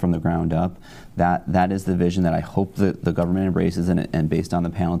security in from the ground up, that is the vision that I hope that the government embraces, and based on the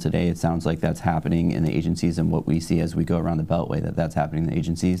panel today, it sounds like that's happening in the agencies, and what we see as we go around the Beltway, that's happening in the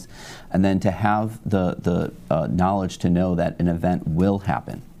agencies. And then to have the knowledge to know that an event will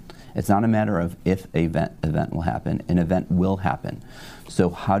happen. It's not a matter of if an event will happen, an event will happen. So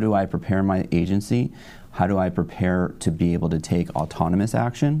how do I prepare my agency? How do I prepare to be able to take autonomous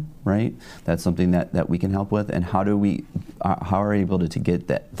action, right? That's something that we can help with. And how are we able to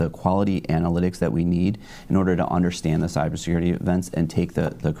get the quality analytics that we need in order to understand the cybersecurity events and take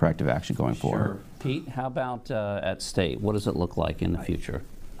the corrective action going forward? Sure. Pete, how about at state? What does it look like in the future?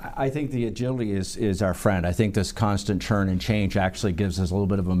 I think the agility is our friend. I think this constant churn and change actually gives us a little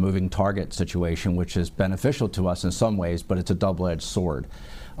bit of a moving target situation, which is beneficial to us in some ways, but it's a double-edged sword.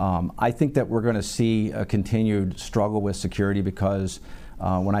 I think that we're going to see a continued struggle with security because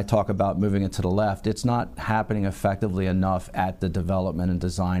when I talk about moving it to the left, it's not happening effectively enough at the development and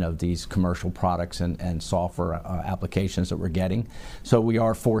design of these commercial products and software applications that we're getting. So we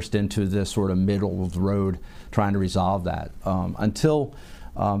are forced into this sort of middle of the road trying to resolve that. Until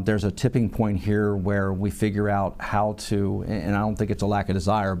there's a tipping point here where we figure out how to, and I don't think it's a lack of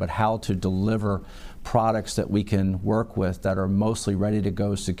desire, but how to deliver products that we can work with that are mostly ready to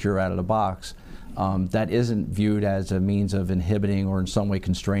go secure out of the box, that isn't viewed as a means of inhibiting or in some way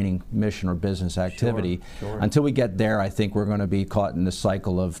constraining mission or business activity. Sure. Until we get there, I think we're going to be caught in this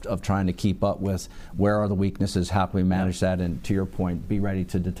cycle of trying to keep up with where are the weaknesses, how can we manage that, and to your point, be ready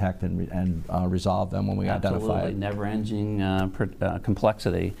to detect and resolve them when we identify it. Never-ending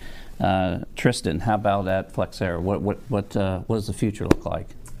complexity. Tristan, how about at FlexAir? What does the future look like?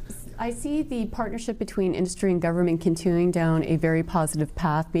 I see the partnership between industry and government continuing down a very positive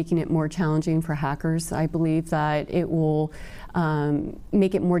path, making it more challenging for hackers. I believe that it will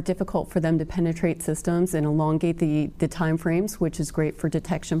make it more difficult for them to penetrate systems and elongate the time frames, which is great for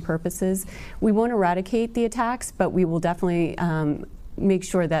detection purposes. We won't eradicate the attacks, but we will definitely make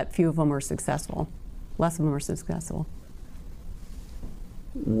sure that few of them are successful, less of them are successful.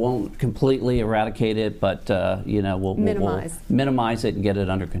 Won't completely eradicate it, but we'll minimize it and get it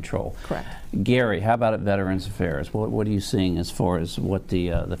under control. Correct. Gary, how about at Veterans Affairs? What are you seeing as far as what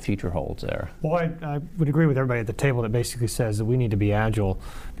the future holds there? Well, I would agree with everybody at the table that basically says that we need to be agile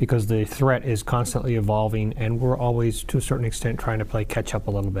because the threat is constantly evolving, and we're always, to a certain extent, trying to play catch up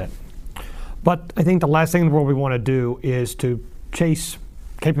a little bit. But I think the last thing in the world we want to do is to chase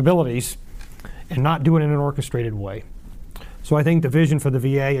capabilities and not do it in an orchestrated way. So I think the vision for the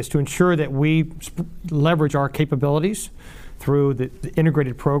VA is to ensure that we leverage our capabilities through the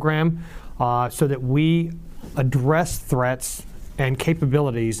integrated program so that we address threats and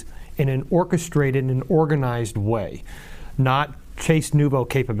capabilities in an orchestrated and organized way, not chase nouveau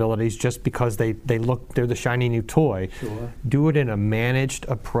capabilities just because they're the shiny new toy. Sure. Do it in a managed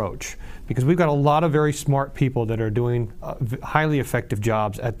approach, because we've got a lot of very smart people that are doing highly effective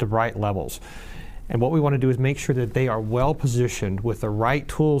jobs at the right levels. And what we want to do is make sure that they are well positioned with the right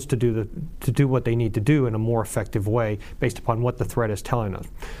tools to do what they need to do in a more effective way based upon what the threat is telling us.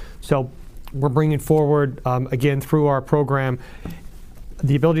 So we're bringing forward, again, through our program,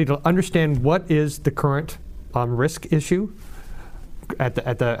 the ability to understand what is the current risk issue at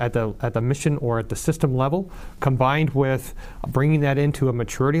the mission or at the system level, combined with bringing that into a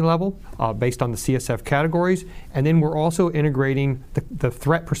maturity level based on the CSF categories, and then we're also integrating the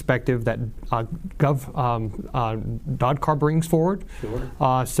threat perspective that DODCAR brings forward,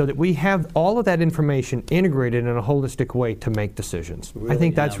 sure. So that we have all of that information integrated in a holistic way to make decisions. Really, I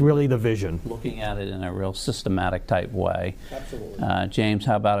think that's really the vision. Looking at it in a real systematic type way. Absolutely. James,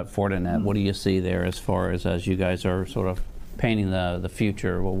 how about at Fortinet? What do you see there as far as you guys are sort of painting the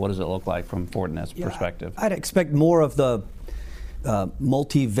future? Well, what does it look like from Fortinet's perspective? I'd expect more of the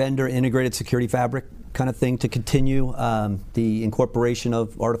multi-vendor integrated security fabric kind of thing to continue, the incorporation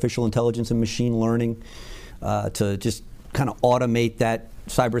of artificial intelligence and machine learning to just kind of automate that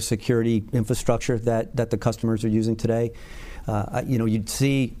cybersecurity infrastructure that the customers are using today. You'd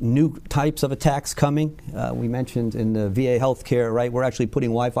see new types of attacks coming. We mentioned in the VA healthcare, right? We're actually putting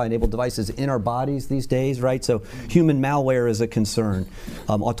Wi-Fi enabled devices in our bodies these days, right? So human malware is a concern.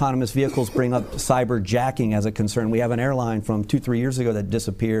 Autonomous vehicles bring up cyberjacking as a concern. We have an airline from 2-3 years ago that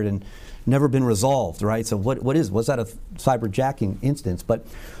disappeared and never been resolved, right? So was that a cyberjacking instance? But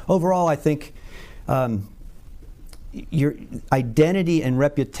overall, I think your identity and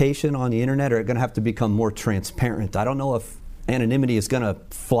reputation on the internet are going to have to become more transparent. I don't know if anonymity is going to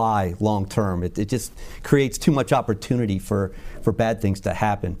fly long term. It just creates too much opportunity for bad things to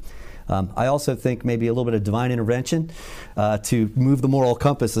happen. I also think maybe a little bit of divine intervention to move the moral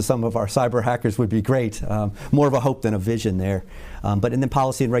compass of some of our cyber hackers would be great. More of a hope than a vision there. But in the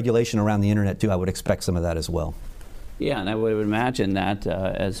policy and regulation around the internet too, I would expect some of that as well. Yeah, and I would imagine that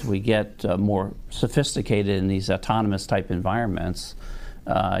as we get more sophisticated in these autonomous type environments,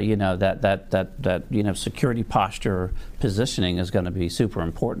 that security posture positioning is going to be super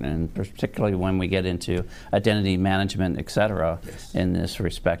important, and particularly when we get into identity management, et cetera, in this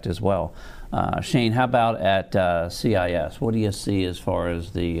respect as well. Shane, how about at CIS? What do you see as far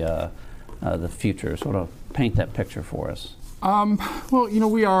as the future? Sort of paint that picture for us.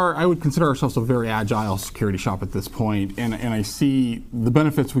 Well, I would consider ourselves a very agile security shop at this point, and I see the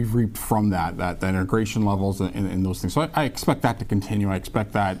benefits we've reaped from that integration levels and those things. So I expect that to continue. I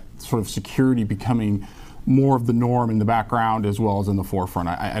expect that sort of security becoming more of the norm in the background as well as in the forefront.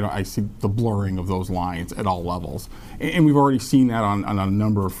 I see the blurring of those lines at all levels, and we've already seen that on a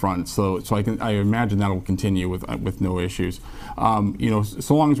number of fronts. So I imagine that will continue with no issues.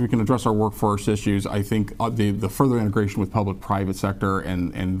 So long as we can address our workforce issues, I think the further integration with public-private sector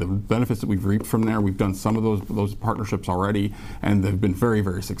and the benefits that we've reaped from there, we've done some of those partnerships already, and they've been very,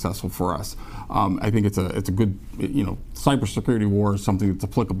 very successful for us. I think it's a good, cybersecurity war is something that's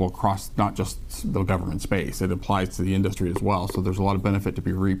applicable across not just the government space. It applies to the industry as well, so there's a lot of benefit to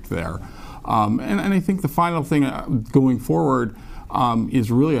be reaped there. And I think the final thing going forward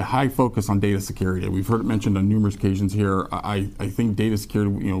is really a high focus on data security. We've heard it mentioned on numerous occasions here. I think data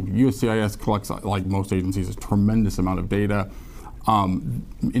security, USCIS collects, like most agencies, a tremendous amount of data.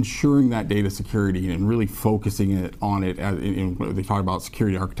 Ensuring that data security and really focusing on it as they talk about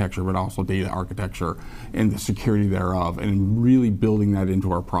security architecture, but also data architecture and the security thereof, and really building that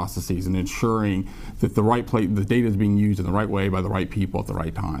into our processes and ensuring that the data is being used in the right way by the right people at the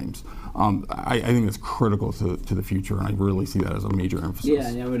right times. I think it's critical to the future, and I really see that as a major emphasis. Yeah,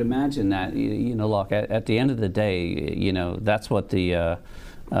 and I would imagine that look, at the end of the day, that's what the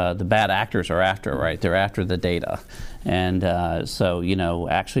bad actors are after, right? They're after the data. And so,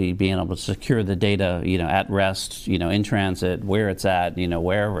 actually being able to secure the data, at rest, in transit, where it's at,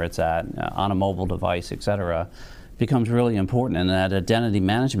 wherever it's at, on a mobile device, et cetera, becomes really important. And that identity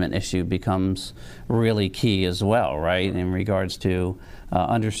management issue becomes really key as well, right? In regards to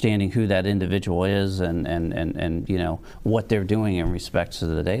understanding who that individual is and what they're doing in respect to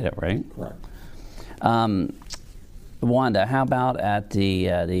the data, right? Correct. Wanda, how about at the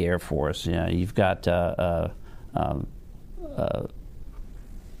Air Force? You've got a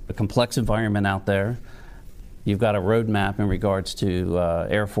complex environment out there. You've got a roadmap in regards to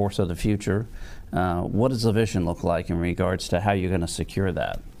Air Force of the future. What does the vision look like in regards to how you're going to secure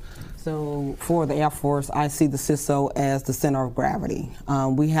that? So for the Air Force, I see the CISO as the center of gravity.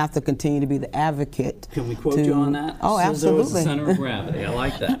 We have to continue to be the advocate. Can we quote you on that? Oh, absolutely. CISO is the center of gravity. I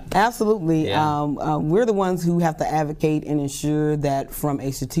like that. Absolutely. Yeah. We're the ones who have to advocate and ensure that from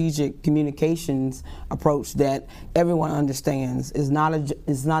a strategic communications approach that everyone understands. It's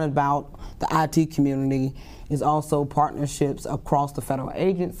not about the IT community. It's also partnerships across the federal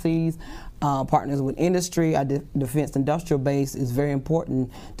agencies, partners with industry. Our defense industrial base is very important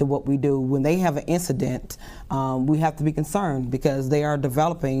to what we do. When they have an incident, we have to be concerned because they are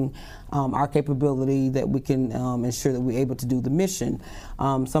developing our capability that we can ensure that we're able to do the mission.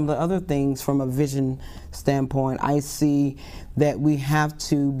 Some of the other things from a vision standpoint, I see that we have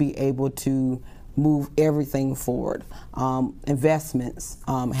to be able to move everything forward. Investments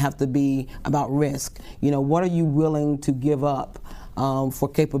have to be about risk. What are you willing to give up for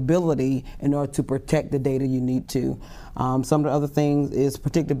capability in order to protect the data you need to? Some of the other things is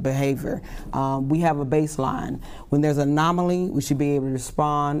predictive behavior. We have a baseline. When there's an anomaly, we should be able to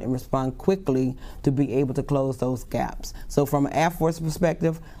respond and respond quickly to be able to close those gaps. So from an Air Force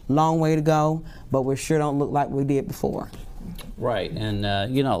perspective, long way to go, but we sure don't look like we did before. Right, and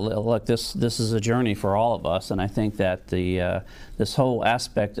look, this is a journey for all of us, and I think that this whole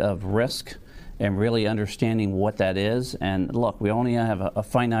aspect of risk and really understanding what that is, and look, we only have a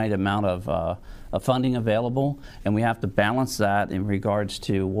finite amount of funding available, and we have to balance that in regards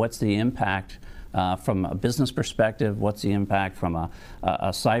to what's the impact from a business perspective, what's the impact from a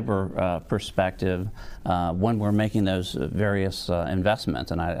cyber perspective when we're making those various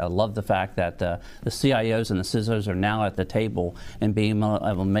investments. And I love the fact that the CIOs and the CISOs are now at the table and being able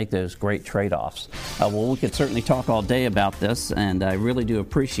to make those great trade-offs. Well, we could certainly talk all day about this, and I really do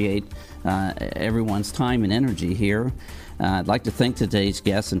appreciate everyone's time and energy here. I'd like to thank today's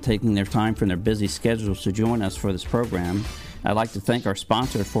guests and taking their time from their busy schedules to join us for this program. I'd like to thank our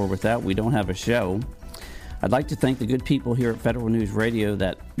sponsor for without we don't have a show. I'd like to thank the good people here at Federal News Radio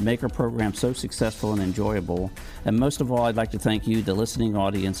that make our program so successful and enjoyable. And most of all, I'd like to thank you, the listening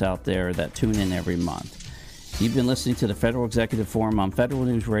audience out there that tune in every month. You've been listening to the Federal Executive Forum on Federal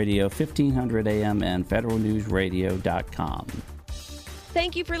News Radio, 1500 AM and federalnewsradio.com.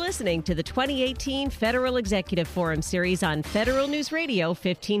 Thank you for listening to the 2018 Federal Executive Forum series on Federal News Radio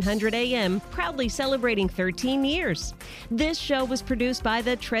 1500 AM, proudly celebrating 13 years. This show was produced by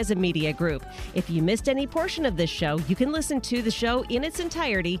the Treza Media Group. If you missed any portion of this show, you can listen to the show in its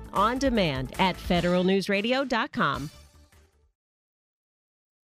entirety on demand at federalnewsradio.com.